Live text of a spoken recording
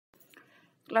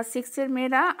Class 6-এর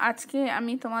মেয়েরা, আজকে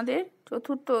আমি তোমাদের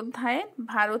চতুর্থ অধ্যায়ে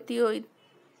ভারতীয়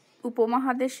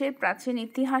উপমহাদেশের প্রাচীন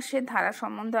ইতিহাসের ধারা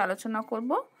সম্বন্ধে আলোচনা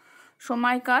করব।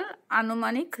 সময়কাল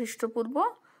আনুমানিক খ্রিস্টপূর্ব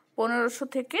 1500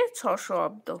 থেকে 600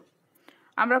 অব্দ।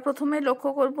 আমরা প্রথমে লক্ষ্য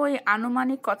করব এই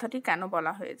আনুমানিক কথাটি কেন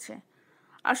বলা হয়েছে।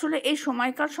 আসলে এই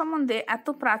সময়কাল সম্বন্ধে এত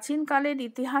প্রাচীনকালের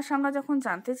ইতিহাস আমরা যখন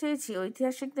জানতে চেয়েছি,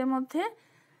 ঐতিহাসিকদের মধ্যে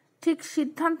ঠিক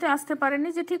সিদ্ধান্তে আসতে পারেনি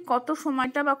যে ঠিক কত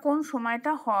সময়টা বা কোন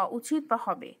সময়টা হওয়া উচিত বা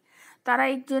হবে। তারা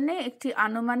এই জন্যে একটি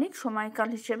আনুমানিক সময়কাল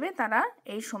হিসেবে তারা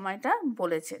এই সময়টা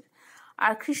বলেছেন।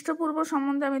 আর খ্রিস্টপূর্ব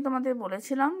সম্বন্ধে আমি তোমাদের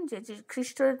বলেছিলাম যে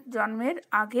খ্রিস্টের জন্মের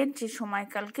আগের যে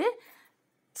সময়কালকে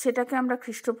সেটাকে আমরা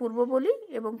খ্রিস্টপূর্ব বলি,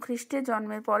 এবং খ্রিস্টের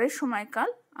জন্মের পরের সময়কাল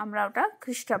আমরা ওটা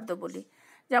খ্রিস্টাব্দ বলি।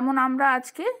 যেমন আমরা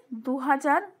আজকে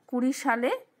 2020 সালে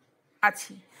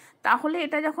আছি, তাহলে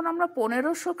এটা যখন আমরা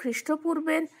 1500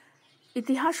 খ্রিস্টপূর্বের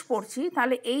ইতিহাস পড়ছি,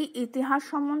 তাহলে এই ইতিহাস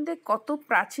সম্বন্ধে কত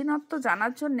প্রাচীনত্ব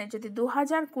জানার জন্যে যদি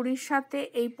 2020 সাথে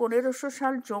এই 1500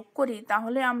 সাল যোগ করি,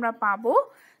 তাহলে আমরা পাবো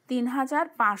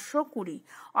 3520,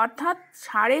 অর্থাৎ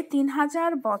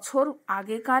 3500 বছর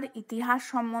আগেকার ইতিহাস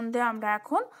সম্বন্ধে আমরা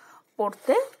এখন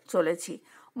পড়তে চলেছি।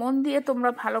 মন দিয়ে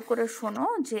তোমরা ভালো করে শোনো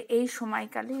যে এই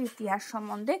সময়কালের ইতিহাস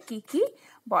সম্বন্ধে কি কি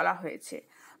বলা হয়েছে।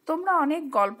 তোমরা অনেক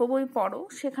গল্প বই পড়ো,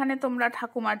 সেখানে তোমরা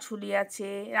ঠাকুমার ঝুলি আছে,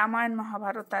 রামায়ণ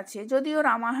মহাভারত আছে। যদিও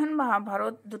রামায়ণ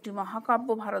মহাভারত দুটি মহাকাব্য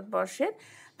ভারতবর্ষের,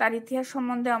 তার ইতিহাস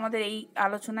সম্বন্ধে আমাদের এই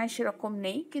আলোচনায় সেরকম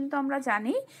নেই, কিন্তু আমরা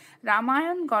জানি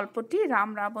রামায়ণ গল্পটি রাম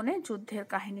রাবণের যুদ্ধের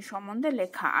কাহিনী সম্বন্ধে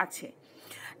লেখা আছে।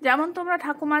 যেমন তোমরা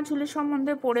ঠাকুমার ঝুলি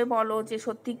সম্বন্ধে পড়ে বলো যে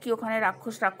সত্যি কি ওখানে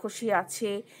রাক্ষস রাক্ষসী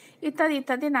আছে, ইত্যাদি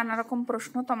ইত্যাদি নানা রকম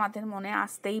প্রশ্ন তোমাদের মনে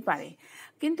আসতেই পারে।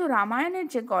 কিন্তু রামায়ণের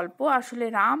যে গল্প, আসলে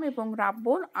রাম এবং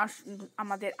রাবণ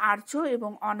আমাদের আর্য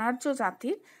এবং অনার্য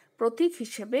জাতির প্রতীক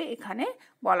হিসেবে এখানে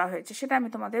বলা হয়েছে। সেটা আমি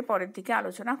তোমাদের পরের দিকে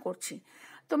আলোচনা করছি।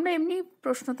 তোমরা এমনি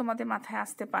প্রশ্ন তোমাদের মাথায়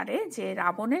আসতে পারে যে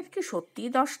রাবণের কি সত্যি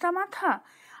 10টা মাথা?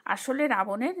 আসলে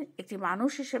রাবণের একটি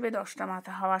মানুষ হিসেবে 10টা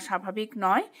মাথা হওয়া স্বাভাবিক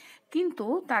নয়, কিন্তু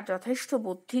তার যথেষ্ট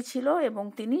বুদ্ধি ছিল এবং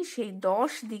তিনি সেই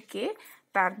 10 দিকে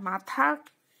তার মাথা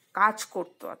কাজ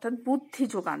করত, অর্থাৎ বুদ্ধি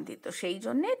যোগান দিত। সেই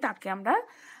জন্যে তাকে আমরা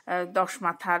 10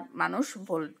 মাথার মানুষ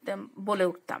বলে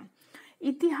উঠতাম।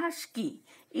 ইতিহাস কি?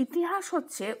 ইতিহাস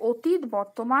হচ্ছে অতীত,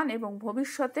 বর্তমান এবং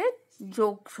ভবিষ্যতের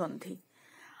যোগ সন্ধি।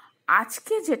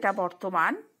 আজকে যেটা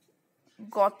বর্তমান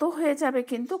গত হয়ে যাবে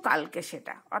কিন্তু কালকে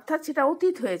সেটা, অর্থাৎ সেটা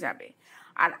অতীত হয়ে যাবে।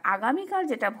 আর আগামীকাল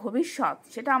যেটা ভবিষ্যৎ,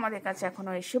 সেটা আমাদের কাছে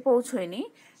এখনো এসে পৌঁছয়নি,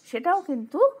 সেটাও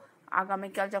কিন্তু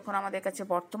আগামীকাল যখন আমাদের কাছে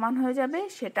বর্তমান হয়ে যাবে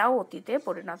সেটাও অতীতে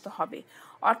পরিণত হবে।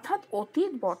 অর্থাৎ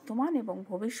অতীত, বর্তমান এবং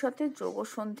ভবিষ্যতের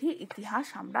যোগসন্ধি ইতিহাস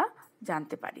আমরা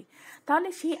জানতে পারি। তাহলে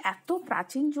সেই এত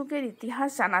প্রাচীন যুগের ইতিহাস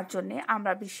জানার জন্যে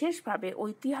আমরা বিশেষভাবে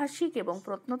ঐতিহাসিক এবং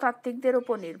প্রত্নতাত্ত্বিকদের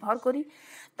ওপর নির্ভর করি।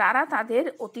 তারা তাদের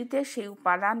অতীতের সেই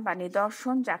উপাদান বা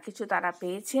নিদর্শন যা কিছু তারা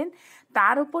পেয়েছেন,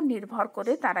 তার উপর নির্ভর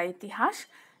করে তারা ইতিহাস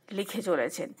লিখে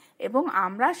চলেছেন, এবং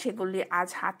আমরা সেগুলি আজ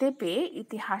হাতে পেয়ে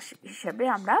ইতিহাস হিসেবে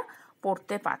আমরা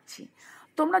পড়তে পারছি।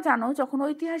 তোমরা জানো, যখন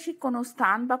ঐতিহাসিক কোনো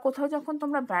স্থান বা কোথাও যখন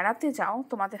তোমরা বেড়াতে যাও,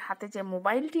 তোমাদের হাতে যে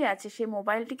মোবাইলটি আছে সেই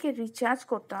মোবাইলটিকে রিচার্জ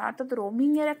করতে হয়, অর্থাৎ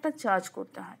রোমিংয়ের একটা চার্জ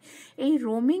করতে হয়। এই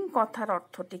রোমিং কথার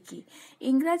অর্থটি কি?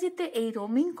 ইংরাজিতে এই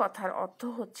রোমিং কথার অর্থ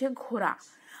হচ্ছে ঘোরা।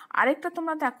 আরেকটা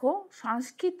তোমরা দেখো,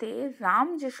 সংস্কৃতে রাম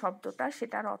যে শব্দটা,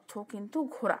 সেটার অর্থ কিন্তু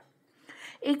ঘোরা।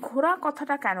 এই ঘোরা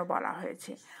কথাটা কেন বলা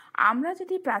হয়েছে? আমরা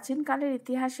যদি প্রাচীনকালের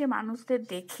ইতিহাসে মানুষদের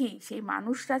দেখি, সেই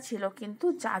মানুষরা ছিল কিন্তু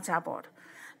যাযাবর।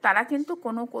 তারা কিন্তু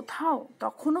কোনো কোথাও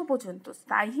তখনও পর্যন্ত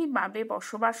স্থায়ীভাবে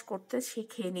বসবাস করতে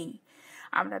শেখেনি।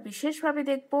 আমরা বিশেষভাবে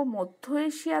দেখব মধ্য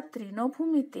এশিয়ার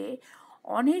তৃণভূমিতে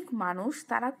অনেক মানুষ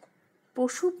তারা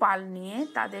পশুপাল নিয়ে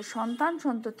তাদের সন্তান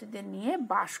সন্ততিদের নিয়ে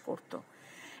বাস করত,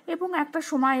 এবং একটা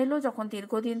সময় এলো যখন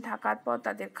দীর্ঘদিন থাকার পর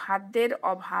তাদের খাদ্যের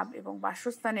অভাব এবং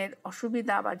বাসস্থানের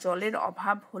অসুবিধা বা জলের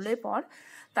অভাব হলে পর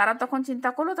তারা তখন চিন্তা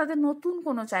করলো তাদের নতুন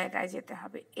কোনো জায়গায় যেতে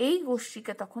হবে। এই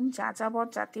গোষ্ঠীকে তখন যাযাবর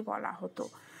জাতি বলা হতো।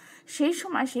 সেই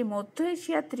সময় সেই মধ্য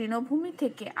এশিয়ার তৃণভূমি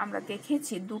থেকে আমরা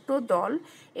দেখেছি দুটো দল,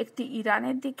 একটি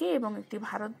ইরানের দিকে এবং একটি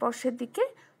ভারতবর্ষের দিকে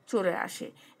চলে আসে,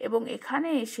 এবং এখানে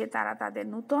এসে তারা তাদের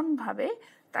নূতনভাবে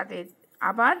তাদের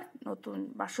আবার নতুন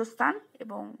বাসস্থান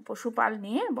এবং পশুপাল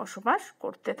নিয়ে বসবাস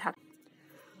করতে থাকে।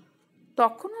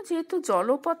 তখনও যেহেতু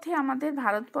জলপথে আমাদের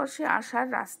ভারতবর্ষে আসার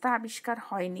রাস্তা আবিষ্কার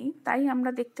হয়নি, তাই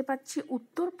আমরা দেখতে পাচ্ছি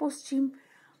উত্তর পশ্চিম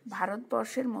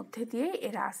ভারতবর্ষের মধ্যে দিয়ে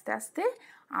এরা আস্তে আস্তে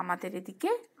আমাদের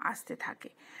এদিকে আসতে থাকে।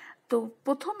 তো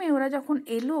প্রথমে ওরা যখন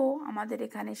এলো আমাদের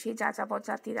এখানে, সেই যাযাবর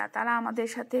জাতিরা, তারা আমাদের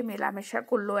সাথে মেলামেশা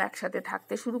করলো, একসাথে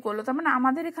থাকতে শুরু করলো। তার মানে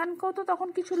আমাদের এখানকেও তো তখন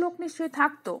কিছু লোক নিশ্চয়ই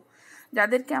থাকতো,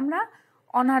 যাদেরকে আমরা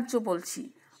অনার্য বলছি।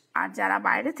 আর যারা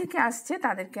বাইরে থেকে আসছে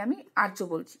তাদেরকে আমি আর্য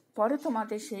বলছি। পরে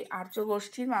তোমাদের সেই আর্য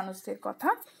গোষ্ঠীর মানুষদের কথা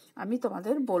আমি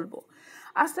তোমাদের বলবো।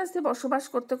 আস্তে আস্তে বসবাস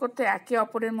করতে করতে একে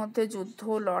অপরের মধ্যে যুদ্ধ,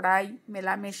 লড়াই,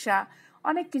 মেলামেশা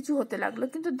অনেক কিছু হতে লাগলো।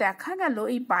 কিন্তু দেখা গেল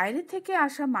এই বাইরে থেকে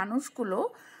আসা মানুষগুলো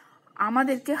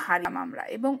আমাদেরকে হারালাম আমরা,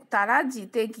 এবং তারা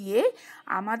জিতে গিয়ে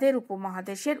আমাদের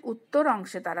উপমহাদেশের উত্তর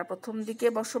অংশে তারা প্রথম দিকে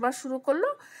বসবাস শুরু করলো,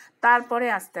 তারপরে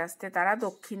আস্তে আস্তে তারা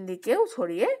দক্ষিণ দিকেও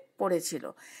ছড়িয়ে পড়েছিল।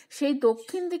 সেই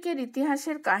দক্ষিণ দিকের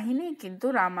ইতিহাসের কাহিনী কিন্তু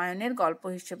রামায়ণের গল্প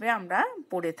হিসেবে আমরা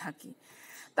পড়ে থাকি।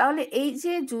 তাহলে এই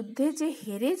যে যুদ্ধে যে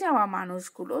হেরে যাওয়া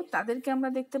মানুষগুলো, তাদেরকে আমরা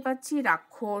দেখতে পাচ্ছি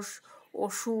রাক্ষস,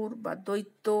 অসুর বা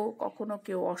দৈত্য, কখনো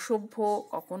কেউ অসভ্য,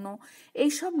 কখনো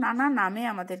এইসব নানা নামে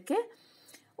আমাদেরকে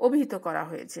অভিহিত করা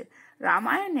হয়েছে।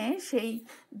 রামায়ণে সেই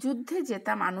যুদ্ধে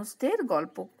জেতা মানুষদের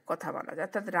গল্প কথা বলা যায়,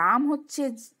 অর্থাৎ রাম হচ্ছে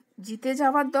জিতে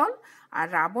যাওয়ার দল আর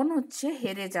রাবণ হচ্ছে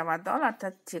হেরে যাওয়ার দল,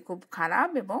 অর্থাৎ সে খুব খারাপ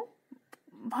এবং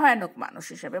ভয়ানক মানুষ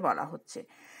হিসেবে বলা হচ্ছে।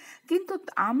 কিন্তু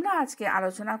আমরা আজকে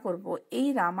আলোচনা করব এই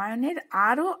রামায়ণের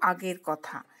আরও আগের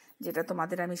কথা, যেটা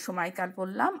তোমাদের আমি সময়কাল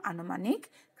বললাম, আনুমানিক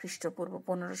খ্রিস্টপূর্ব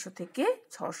 1500 থেকে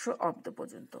 600 অব্দ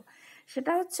পর্যন্ত।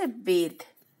 সেটা হচ্ছে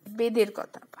বেদের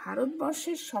কথা।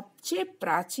 ভারতবর্ষের সবচেয়ে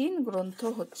প্রাচীন গ্রন্থ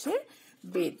হচ্ছে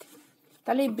বেদ।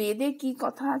 তাহলে এই বেদে কি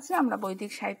কথা আছে আমরা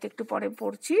বৈদিক সাহিত্য একটু পরে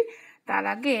পড়ছি। তার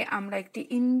আগে আমরা একটি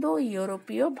ইন্দো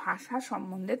ইউরোপীয় ভাষা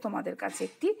সম্বন্ধে তোমাদের কাছে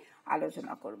একটি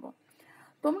আলোচনা করব।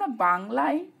 তোমরা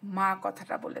বাংলায় মা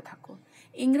কথাটা বলে থাকো,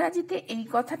 ইংরাজিতে এই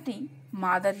কথাটি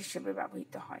মাদার হিসেবে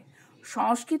ব্যবহৃত হয়,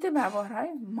 সংস্কৃতে ব্যবহার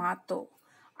হয় মাতো,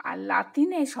 আর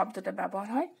লাতিনে শব্দটা ব্যবহার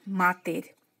হয় মাতের।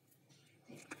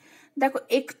 দেখো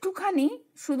একটুখানি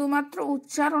শুধুমাত্র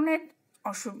উচ্চারণের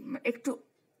একটু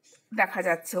দেখা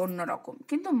যাচ্ছে অন্যরকম,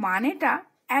 কিন্তু মানেটা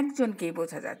একজনকেই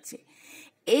বোঝা যাচ্ছে।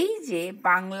 এই যে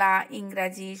বাংলা,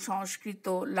 ইংরাজি, সংস্কৃত,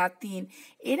 লাতিন,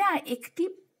 এরা একটি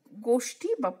গোষ্ঠী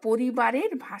বা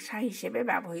পরিবারের ভাষা হিসেবে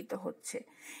ব্যবহৃত হচ্ছে।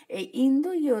 এই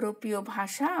ইন্দো ইউরোপীয়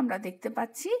ভাষা আমরা দেখতে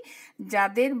পাচ্ছি,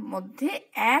 যাদের মধ্যে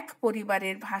এক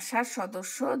পরিবারের ভাষার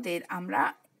সদস্যদের আমরা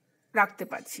রাখতে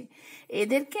পারছি,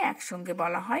 এদেরকে একসঙ্গে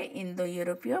বলা হয় ইন্দো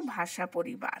ইউরোপীয় ভাষা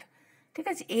পরিবার। ঠিক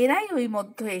আছে, এরাই ওই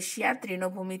মধ্য এশিয়ার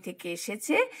তৃণভূমি থেকে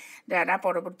এসেছে, যারা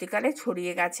পরবর্তীকালে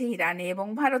ছড়িয়ে গেছে ইরানে এবং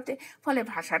ভারতে। ফলে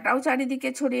ভাষাটাও চারিদিকে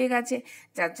ছড়িয়ে গেছে,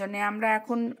 যার জন্যে আমরা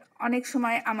এখন অনেক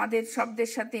সময় আমাদের শব্দের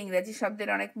সাথে ইংরাজি শব্দের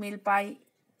অনেক মিল পাই,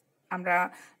 আমরা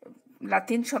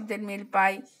লাতিন শব্দের মিল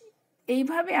পাই।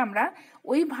 এইভাবে আমরা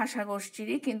ওই ভাষা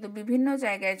গোষ্ঠীরই কিন্তু বিভিন্ন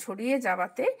জায়গায় ছড়িয়ে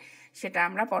যাওয়াতে সেটা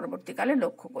আমরা পরবর্তীকালে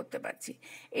লক্ষ্য করতে পারছি।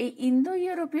 এই ইন্দো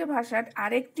ইউরোপীয় ভাষার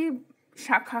আরেকটি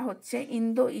শাখা হচ্ছে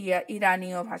ইন্দো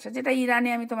ইরানীয় ভাষা, যেটা ইরানে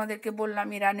আমি তোমাদেরকে বললাম,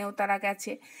 ইরানেও তারা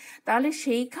গেছে। তাহলে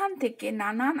সেইখান থেকে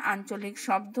নানান আঞ্চলিক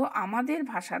শব্দ আমাদের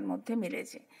ভাষার মধ্যে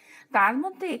মিলেছে। তার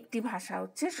মধ্যে একটি ভাষা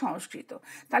হচ্ছে সংস্কৃত।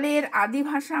 তাহলে এর আদি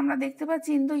ভাষা আমরা দেখতে পাচ্ছি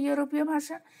ইন্দো ইউরোপীয়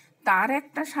ভাষা, তার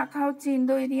একটা শাখা হচ্ছে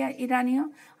ইন্দো ইরানীয়,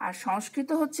 আর সংস্কৃত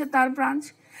হচ্ছে তার ব্রাঞ্চ,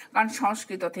 কারণ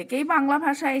সংস্কৃত থেকেই বাংলা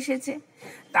ভাষা এসেছে।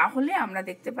 তাহলে আমরা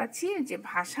দেখতে পাচ্ছি যে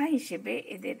ভাষা হিসেবে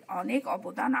এদের অনেক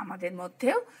অবদান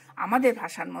আমাদের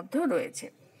ভাষার মধ্যেও রয়েছে।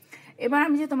 এবার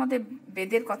আমি যে তোমাদের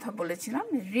বেদের কথা বলেছিলাম,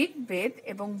 ঋগ্বেদ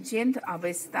এবং জেন্দ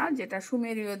আবেস্তা, যেটা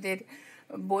সুমেরীয়দের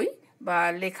বই বা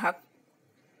লেখা,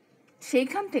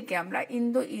 সেইখান থেকে আমরা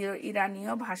ইন্দো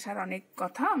ইরানীয় ভাষার অনেক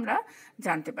কথা আমরা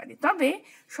জানতে পারি। তবে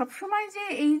সবসময় যে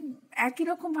এই একই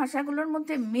রকম ভাষাগুলোর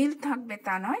মধ্যে মিল থাকবে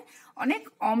তা নয়, অনেক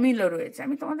অমিলও রয়েছে।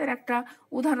 আমি তোমাদের একটা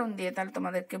উদাহরণ দিয়ে তাহলে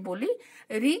তোমাদেরকে বলি।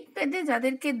 ঋগ্বেদে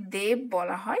যাদেরকে দেব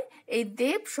বলা হয়, এই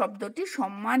দেব শব্দটি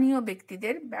সম্মানীয়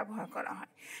ব্যক্তিদের ব্যবহার করা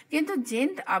হয়, কিন্তু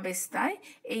জেন্দ আবেস্তায়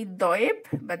এই দয়েব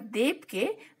বা দেবকে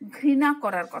ঘৃণা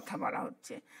করার কথা বলা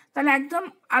হচ্ছে। তাহলে একদম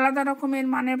আলাদা রকমের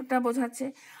মানেটা বোঝাচ্ছে।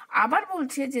 আবার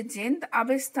বলছে যে জেন্দ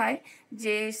আবেস্তায়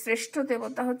যে শ্রেষ্ঠ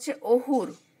দেবতা হচ্ছে অহুর,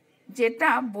 যেটা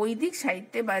বৈদিক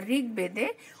সাহিত্যে বা ঋগ্বেদে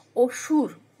অসুর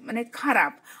মানে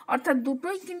খারাপ, অর্থাৎ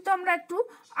দুটোই কিন্তু আমরা একটু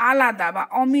আলাদা বা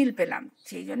অমিল পেলাম।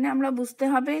 সেই জন্য আমরা বুঝতে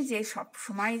হবে যে সব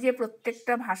সময় যে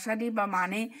প্রত্যেকটা ভাষারই বা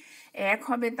মানে এক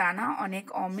হবে তা না, অনেক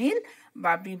অমিল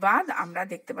বা বিবাদ আমরা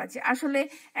দেখতে পাচ্ছি। আসলে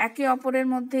একে অপরের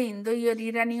মধ্যে ইন্দো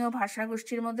ইরানীয়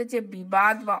ভাষাগোষ্ঠীর মধ্যে যে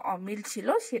বিবাদ বা অমিল ছিল,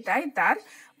 সেটাই তার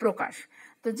প্রকাশ।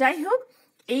 তো যাই হোক,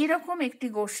 এইরকম একটি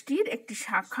গোষ্ঠীর একটি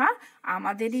শাখা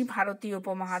আমাদেরই ভারতীয়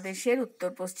উপমহাদেশের উত্তর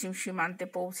পশ্চিম সীমান্তে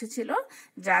পৌঁছেছিল,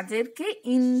 যাদেরকে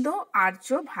ইন্দো আর্য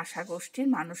ভাষা গোষ্ঠীর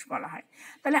মানুষ বলা হয়।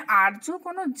 তাহলে আর্য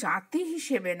কোনো জাতি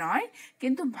হিসেবে নয়,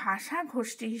 কিন্তু ভাষা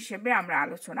গোষ্ঠী হিসেবে আমরা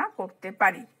আলোচনা করতে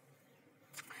পারি।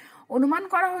 অনুমান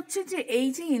করা হচ্ছে যে এই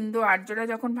যে ইন্দো আর্যরা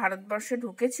যখন ভারতবর্ষে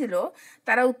ঢুকেছিল,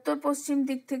 তারা উত্তর পশ্চিম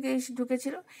দিক থেকে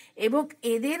ঢুকেছিল, এবং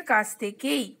এদের কাছ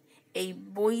থেকেই এই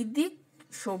বৈদিক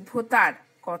সভ্যতার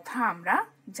কথা আমরা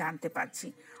জানতে পারছি।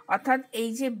 অর্থাৎ এই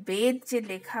যে বেদ যে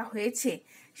লেখা হয়েছে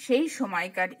সেই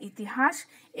সময়কার ইতিহাস,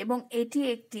 এবং এটি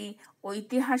একটি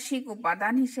ঐতিহাসিক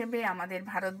উপাদান হিসেবে আমাদের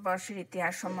ভারতবর্ষের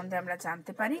ইতিহাস সম্বন্ধে আমরা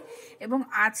জানতে পারি, এবং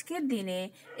আজকের দিনে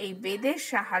এই বেদের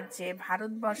সাহায্যে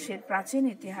ভারতবর্ষের প্রাচীন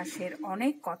ইতিহাসের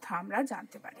অনেক কথা আমরা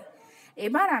জানতে পারি।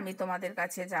 এবার আমি তোমাদের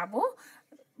কাছে যাব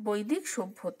বৈদিক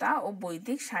সভ্যতা ও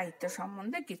বৈদিক সাহিত্য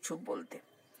সম্বন্ধে কিছু বলতে।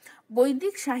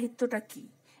 বৈদিক সাহিত্যটা কি?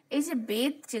 এই যে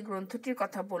বেদ যে গ্রন্থটির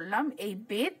কথা বললাম, এই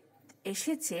বেদ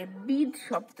এসেছে বিদ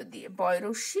শব্দ দিয়ে,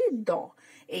 বয়রস্যি দ।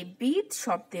 এই বিদ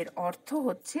শব্দের অর্থ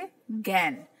হচ্ছে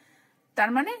জ্ঞান। তার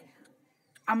মানে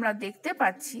আমরা দেখতে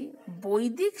পাচ্ছি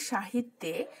বৈদিক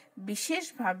সাহিত্যে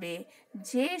বিশেষভাবে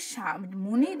যে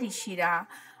মুনি ঋষিরা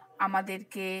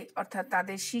আমাদেরকে অর্থাৎ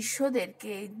তাদের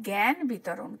শিষ্যদেরকে জ্ঞান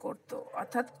বিতরণ করত,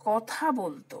 অর্থাৎ কথা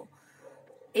বলতো,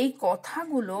 এই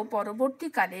কথাগুলো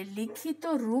পরবর্তীকালে লিখিত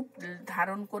রূপ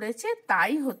ধারণ করেছে,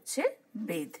 তাই হচ্ছে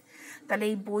বেদ। তাহলে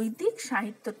এই বৈদিক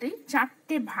সাহিত্যটি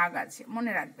 4টে ভাগ আছে,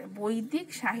 মনে রাখবে। বৈদিক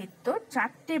সাহিত্য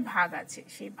 4টে ভাগ আছে,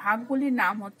 সেই ভাগগুলির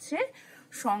নাম হচ্ছে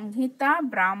সংহিতা,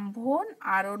 ব্রাহ্মণ,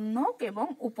 আরণ্যক এবং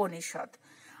উপনিষদ।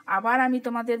 আবার আমি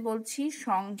তোমাদের বলছি,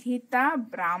 সংহিতা,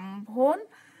 ব্রাহ্মণ,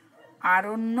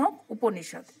 আরণ্যক,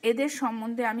 উপনিষদ। এদের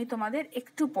সম্বন্ধে আমি তোমাদের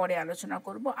একটু পরে আলোচনা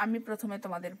করব। আমি প্রথমে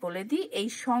তোমাদের বলে দিই, এই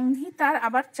সংহিতার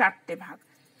আবার 4টে ভাগ।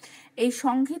 এই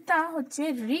সংহিতা হচ্ছে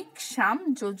ঋক, সাম,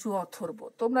 যজু, অথর্ব।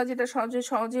 তোমরা যেটা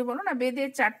সহজে বলো না বেদের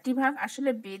 4টি ভাগ,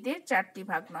 আসলে বেদের 4টি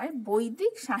ভাগ নয়,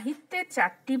 বৈদিক সাহিত্যের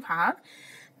 4টি ভাগ।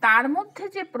 তার মধ্যে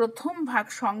যে প্রথম ভাগ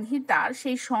সংহিতার,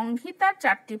 সেই সংহিতার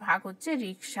 4টি ভাগ হচ্ছে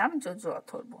ঋক, সাম, যজু,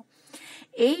 অথর্ব।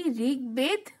 এই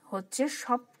ঋগ্বেদ হচ্ছে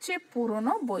সবচেয়ে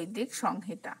পুরনো বৈদিক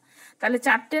সংহিতা। তাহলে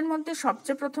 4টের মধ্যে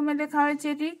সবচেয়ে প্রথমে লেখা হয়েছে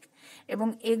ঋক, এবং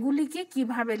এগুলিকে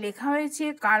কিভাবে লেখা হয়েছে,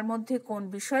 কার মধ্যে কোন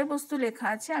বিষয়বস্তু লেখা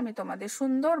আছে, আমি তোমাদের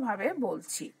সুন্দরভাবে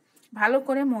বলছি, ভালো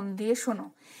করে মন দিয়ে শোনো।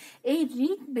 এই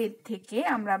ঋগ্বেদ থেকে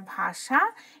আমরা ভাষা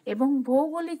এবং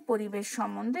ভৌগোলিক পরিবেশ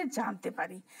সম্বন্ধে জানতে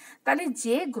পারি। তাহলে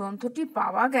যে গ্রন্থটি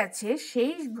পাওয়া গেছে,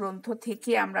 সেই গ্রন্থ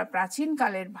থেকে আমরা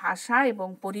প্রাচীনকালের ভাষা এবং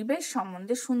পরিবেশ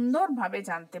সম্বন্ধে সুন্দরভাবে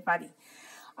জানতে পারি।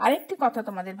 আরেকটি কথা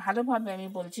তোমাদের ভালোভাবে আমি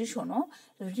বলছি, শোনো।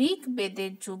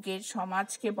 ঋগ্বেদের যুগের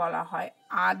সমাজকে বলা হয়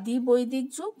আদি বৈদিক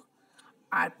যুগ,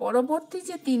 আর পরবর্তী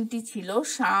যে 3টি ছিল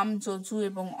সাম, যজু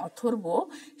এবং অথর্ব,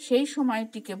 সেই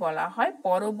সময়টিকে বলা হয়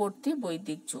পরবর্তী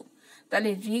বৈদিক যুগ।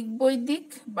 তাহলে ঋগ বৈদিক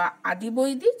বা আদি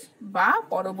বৈদিক বা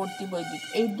পরবর্তী বৈদিক,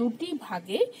 এই দুটি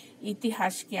ভাগে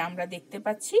ইতিহাসকে আমরা দেখতে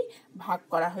পাচ্ছি ভাগ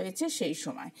করা হয়েছে সেই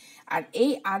সময়। আর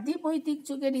এই আদি বৈদিক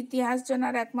যুগের ইতিহাস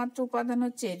জানার একমাত্র উপাদান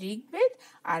হচ্ছে ঋগ্বেদ,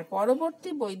 আর পরবর্তী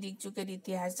বৈদিক যুগের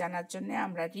ইতিহাস জানার জন্য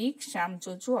আমরা ঋক, সাম,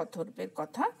 যজু, অথর্বের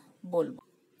কথা বলবো।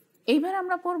 এইবার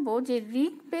আমরা পড়ব যে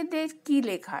ঋগ্বেদে কি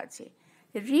লেখা আছে।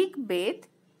 ঋগ্বেদ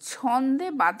ছন্দে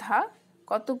বাঁধা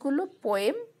কতগুলো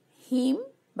পোয়েম, হিম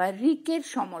বা ঋকের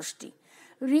সমষ্টি।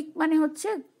 ঋক মানে হচ্ছে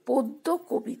পদ্য,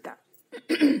 কবিতা।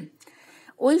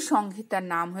 ওই সংহিতার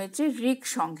নাম হয়েছে ঋক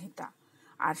সংহিতা।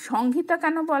 আর সংহিতা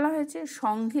কেন বলা হয়েছে?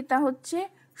 সংহিতা হচ্ছে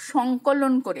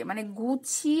সংকলন করে, মানে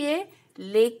গুছিয়ে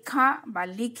লেখা বা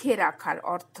লিখে রাখার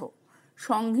অর্থ।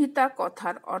 সংহিতা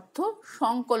কথার অর্থ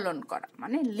সংকলন করা,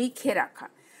 মানে লিখে রাখা।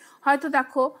 হয়তো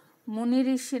দেখো মুনি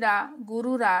ঋষিরা,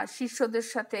 গুরুরা শিষ্যদের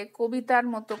সাথে কবিতার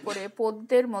মতো করে,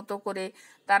 পদ্যের মতো করে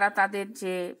তারা তাদের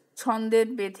যে ছন্দের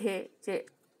বেঁধে যে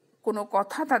কোনো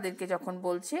কথা তাদেরকে যখন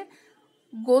বলছে,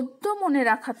 গদ্য মনে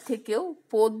রাখার থেকেও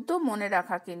পদ্য মনে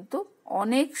রাখা কিন্তু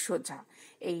অনেক সোজা।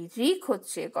 এই ঋক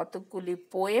হচ্ছে কতকগুলি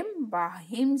পোয়েম বা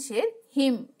হিমসের,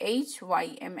 হিম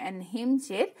HYMN,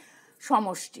 হিমসের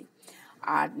সমষ্টি।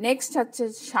 আর নেক্সট হচ্ছে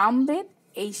সামবেদ।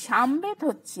 এই সামবেদ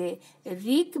হচ্ছে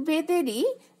ঋগ্বেদেরই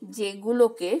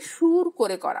যেগুলোকে সুর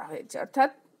করে করা হয়েছে, অর্থাৎ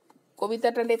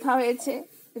কবিতাটা লেখা হয়েছে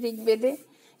ঋগ্বেদে,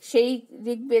 সেই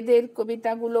ঋগ্বেদের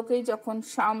কবিতাগুলোকেই যখন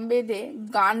সামবেদে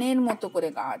গানের মতো করে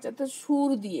গাওয়া, যাতে সুর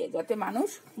দিয়ে, যাতে মানুষ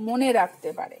মনে রাখতে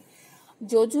পারে।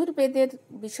 যজুর্বেদের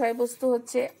বিষয়বস্তু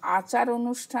হচ্ছে আচার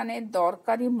অনুষ্ঠানের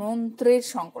দরকারি মন্ত্রের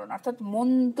সংকলন, অর্থাৎ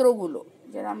মন্ত্রগুলো,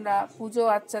 যেটা আমরা পুজো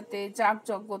আচ্চাতে,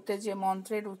 যাগযজ্ঞতে যে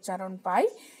মন্ত্রের উচ্চারণ পাই,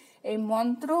 এই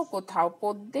মন্ত্র কোথাও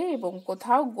পদ্যে এবং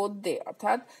কোথাও গদ্যে,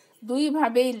 অর্থাৎ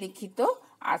দুইভাবেই লিখিত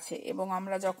আছে। এবং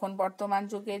আমরা যখন বর্তমান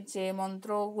যুগের যে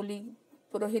মন্ত্রগুলি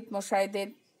পুরোহিত মশাইদের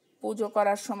পুজো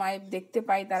করার সময় দেখতে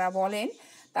পাই, তারা বলেন,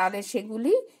 তাহলে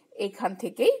সেগুলি এখান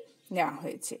থেকেই নেওয়া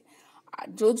হয়েছে। আর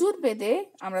যজুর্বেদে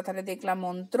আমরা তাহলে দেখলাম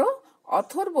মন্ত্র,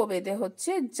 অথর্ব বেদে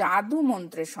হচ্ছে জাদু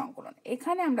মন্ত্রের সংকলন।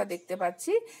 এখানে আমরা দেখতে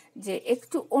পাচ্ছি যে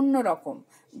একটু অন্যরকম,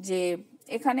 যে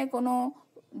এখানে কোনো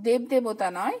দেবদেবতা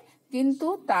নয়, কিন্তু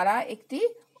তারা একটি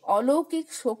অলৌকিক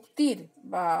শক্তির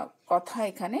বা কথা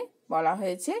এখানে বলা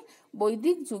হয়েছে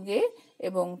বৈদিক যুগে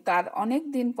এবং তার অনেক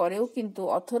দিন পরেও কিন্তু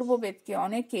অথর্ববেদকে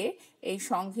অনেকে এই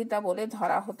সংহিতা বলে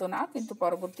ধরা হতো না, কিন্তু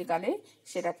পরবর্তীকালে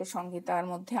সেটাকে সংহিতার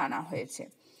মধ্যে আনা হয়েছে।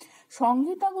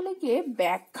 সংহিতাগুলিকে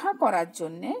ব্যাখ্যা করার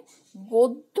জন্যে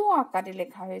গদ্য আকারে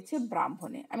লেখা হয়েছে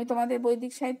ব্রাহ্মণে। আমি তোমাদের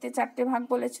বৈদিক সাহিত্যে 4টে ভাগ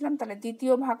বলেছিলাম, তাহলে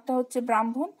দ্বিতীয় ভাগটা হচ্ছে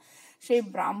ব্রাহ্মণ। সেই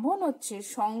ব্রাহ্মণ হচ্ছে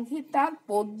সংহিতার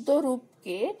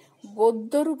পদ্যরূপকে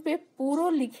গদ্যরূপে পুরো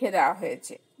লিখে দেওয়া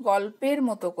হয়েছে গল্পের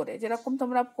মতো করে। যেরকম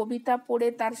তোমরা কবিতা পড়ে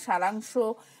তার সারাংশ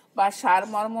বা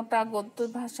সারমর্মটা গদ্য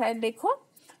ভাষায় লেখো,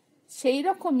 সেই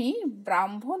রকমই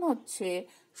ব্রাহ্মণ হচ্ছে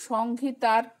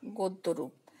সংহিতার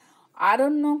গদ্যরূপ।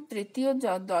 আরণ্যক তৃতীয়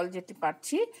দল যেটি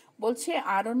পাচ্ছি, বলছে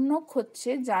আরণ্যক হচ্ছে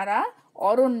যারা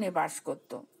অরণ্যে বাস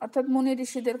করত, অর্থাৎ মুনি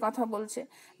ঋষিদের কথা বলছে।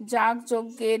 যাগ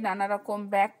যজ্ঞে নানা রকম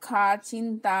ব্যাখ্যা,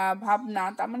 চিন্তা, ভাবনা,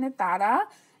 তার মানে তারা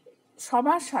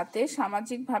সবার সাথে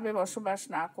সামাজিকভাবে বসবাস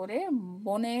না করে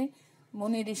বনে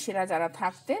মুনি ঋষিরা যারা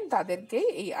থাকতেন তাদেরকেই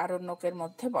এই আরণ্যকের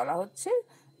মধ্যে বলা হচ্ছে।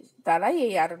 তারাই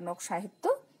এই আরণ্যক সাহিত্য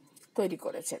তৈরি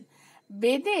করেছেন।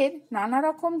 বেদের নানা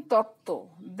রকম তত্ত্ব,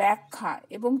 ব্যাখ্যা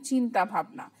এবং চিন্তা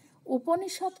ভাবনা।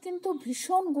 উপনিষদ কিন্তু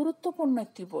ভীষণ গুরুত্বপূর্ণ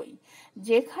একটি বই,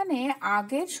 যেখানে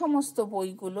আগের সমস্ত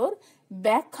বইগুলোর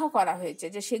ব্যাখ্যা করা হয়েছে,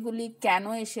 যে সেগুলি কেন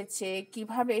এসেছে,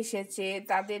 কিভাবে এসেছে,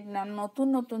 তাদের নতুন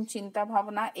নতুন চিন্তা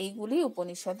ভাবনা, এইগুলি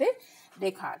উপনিষদে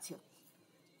লেখা আছে।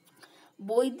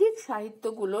 বৈদিক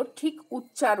সাহিত্যগুলোর ঠিক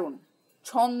উচ্চারণ,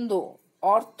 ছন্দ,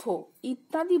 অর্থ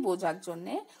ইত্যাদি বোঝার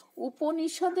জন্যে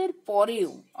উপনিষদের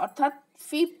পরেও, অর্থাৎ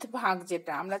 5th ভাগ,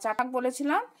 যেটা আমরা 4 ভাগ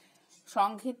বলেছিলাম,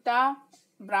 সংহিতা,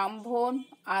 ব্রাহ্মণ,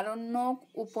 আরণ্যক,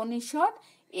 উপনিষদ,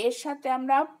 এর সাথে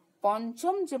আমরা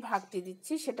পঞ্চম যে ভাগটি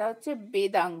দিচ্ছি সেটা হচ্ছে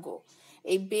বেদাঙ্গ।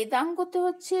 এই বেদাঙ্গতে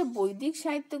হচ্ছে বৈদিক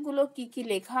সাহিত্যগুলো কি কি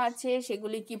লেখা আছে,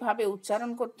 সেগুলি কিভাবে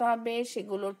উচ্চারণ করতে হবে,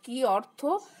 সেগুলোর কি অর্থ,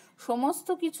 সমস্ত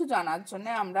কিছু জানার জন্য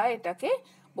আমরা এটাকে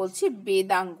বলছি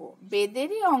বেদাঙ্গ।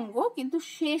 বেদেরই অঙ্গ, কিন্তু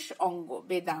শেষ অঙ্গ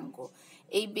বেদাঙ্গ।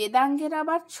 এই বেদাঙ্গের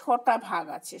আবার 6টা ভাগ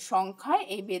আছে, সংখ্যায়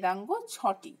এই বেদাঙ্গ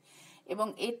 6টি। এবং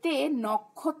এতে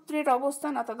নক্ষত্রের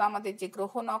অবস্থান, অর্থাৎ আমাদের যে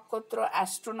গ্রহ নক্ষত্র,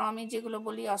 অ্যাস্ট্রোনমি যেগুলো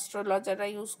বলি, অ্যাস্ট্রোলজাররা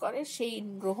ইউজ করে, সেই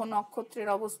গ্রহ নক্ষত্রের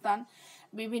অবস্থান,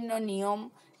 বিভিন্ন নিয়ম,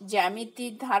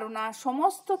 জ্যামিতির ধারণা,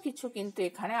 সমস্ত কিছু কিন্তু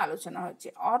এখানে আলোচনা হচ্ছে।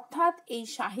 অর্থাৎ এই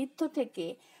সাহিত্য থেকে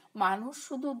মানুষ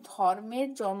শুধু ধর্মের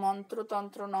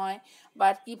মন্ত্রতন্ত্র নয়, বা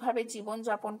কিভাবে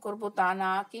জীবনযাপন করব তা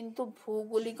না, কিন্তু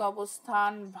ভৌগোলিক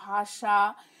অবস্থান, ভাষা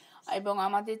এবং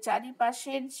আমাদের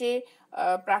চারিপাশের যে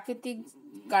প্রাকৃতিক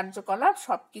কার্যকলাপ,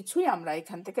 সবকিছুই আমরা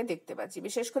এখান থেকে দেখতে পাচ্ছি।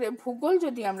 বিশেষ করে ভূগোল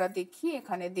যদি আমরা দেখি,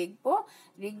 এখানে দেখব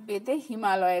ঋগ্বেদে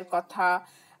হিমালয়ের কথা,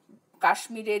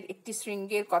 কাশ্মীরের একটি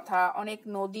শৃঙ্গের কথা, অনেক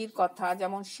নদীর কথা,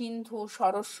 যেমন সিন্ধু,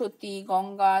 সরস্বতী,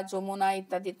 গঙ্গা, যমুনা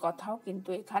ইত্যাদির কথাও কিন্তু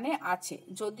এখানে আছে।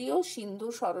 যদিও সিন্ধু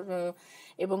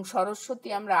এবং সরস্বতী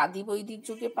আমরা আদি বৈদিক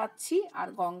যুগে পাচ্ছি, আর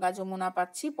গঙ্গা যমুনা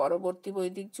পাচ্ছি পরবর্তী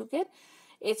বৈদিক যুগের।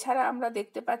 এছাড়া আমরা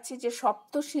দেখতে পাচ্ছি যে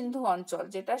সপ্ত সিন্ধু অঞ্চল,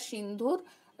 যেটা সিন্ধুর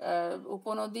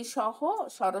উপনদী সহ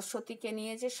সরস্বতীকে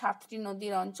নিয়ে যে 7টি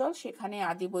নদীর অঞ্চল, সেখানে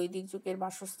আদি বৈদিক যুগের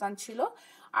বাসস্থান ছিল।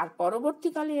 আর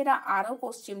পরবর্তীকালে এরা আরও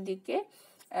পশ্চিম দিকে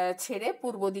ছেড়ে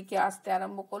পূর্ব দিকে আসতে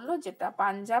আরম্ভ করলো, যেটা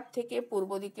পাঞ্জাব থেকে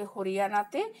পূর্ব দিকে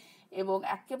হরিয়ানাতে এবং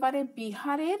একেবারে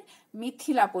বিহারের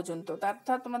মিথিলা পর্যন্ত।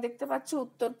 অর্থাৎ তোমরা দেখতে পাচ্ছ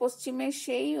উত্তর পশ্চিমে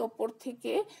সেই ওপর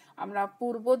থেকে আমরা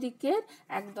পূর্ব দিকের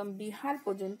একদম বিহার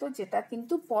পর্যন্ত, যেটা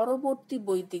কিন্তু পরবর্তী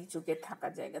বৈদিক যুগে থাকা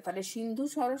জায়গা। তাহলে সিন্ধু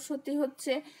সরস্বতী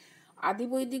হচ্ছে আদি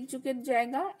বৈদিক যুগের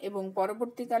জায়গা, এবং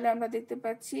পরবর্তীকালে আমরা দেখতে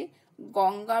পাচ্ছি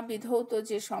গঙ্গা বিধৌত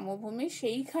যে সমভূমি,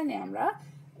 সেইখানে আমরা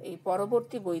এই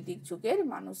পরবর্তী বৈদিক যুগের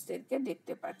মানুষদেরকে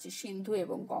দেখতে পাচ্ছি সিন্ধু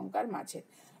এবং গঙ্গার মাঝে।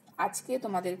 আজকে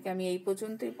তোমাদেরকে আমি এই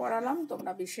পর্যন্তই পড়ালাম।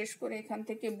 তোমরা বিশেষ করে এখান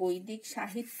থেকে বৈদিক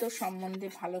সাহিত্য সম্বন্ধে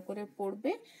ভালো করে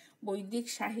পড়বে। বৈদিক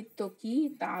সাহিত্য কি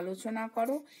তা আলোচনা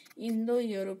করো, ইন্দো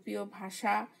ইউরোপীয়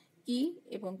ভাষা কি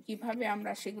এবং কিভাবে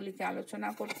আমরা সেগুলিকে আলোচনা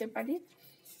করতে পারি,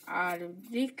 আর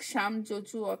ঋক, সাম,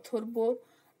 যজু, অথর্বর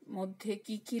মধ্যে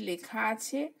কি কি লেখা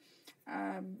আছে,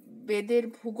 বেদের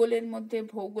ভূগোলের মধ্যে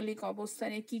ভৌগোলিক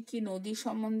অবস্থানে কি কি নদী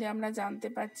সম্বন্ধে আমরা জানতে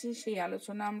পারছি, সেই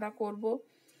আলোচনা আমরা করব।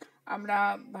 আমরা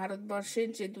ভারতবর্ষের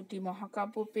যে 2টি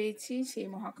মহাকাব্য পেয়েছি, সেই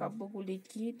মহাকাব্যগুলি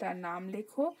কি, তার নাম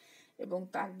লেখো এবং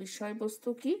তার বিষয়বস্তু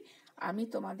কি। আমি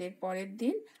তোমাদের পরের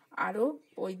দিন আরও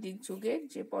বৈদিক যুগের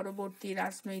যে পরবর্তী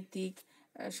রাজনৈতিক,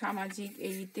 সামাজিক,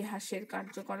 এই ইতিহাসের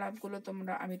কার্যকলাপগুলো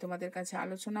আমি তোমাদের কাছে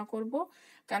আলোচনা করব।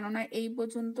 কেননা এই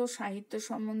পর্যন্ত সাহিত্য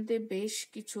সম্বন্ধে বেশ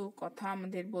কিছু কথা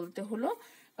আমাদের বলতে হলো,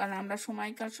 কারণ আমরা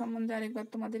সময়কাল সম্বন্ধে আরেকবার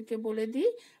তোমাদেরকে বলে দিই।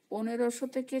 1500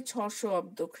 থেকে 600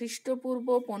 অব্দ, খ্রিস্টপূর্ব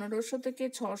 1500 থেকে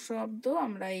 600 অব্দ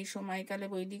আমরা এই সময়কালে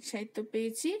বৈদিক সাহিত্য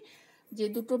পেয়েছি। যে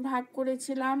দুটো ভাগ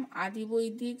করেছিলাম আদি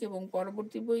বৈদিক এবং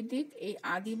পরবর্তী বৈদিক, এই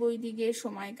আদি বৈদিকের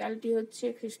সময়কালটি হচ্ছে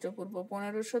খ্রিস্টপূর্ব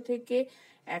 1500 থেকে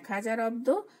 1000 অব্দ,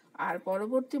 আর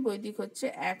পরবর্তী বৈদিক হচ্ছে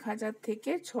 1000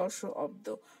 থেকে 600 অব্দ।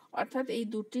 অর্থাৎ এই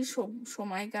দুটি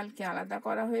সময়কালকে আলাদা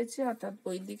করা হয়েছে, অর্থাৎ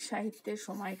বৈদিক সাহিত্যের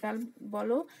সময়কাল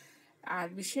বলো, আর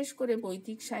বিশেষ করে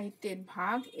বৈদিক সাহিত্যের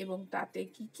ভাগ এবং তাতে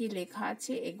কি কি লেখা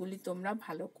আছে এগুলি তোমরা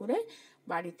ভালো করে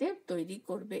বাড়িতে তৈরি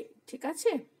করবে, ঠিক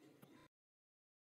আছে?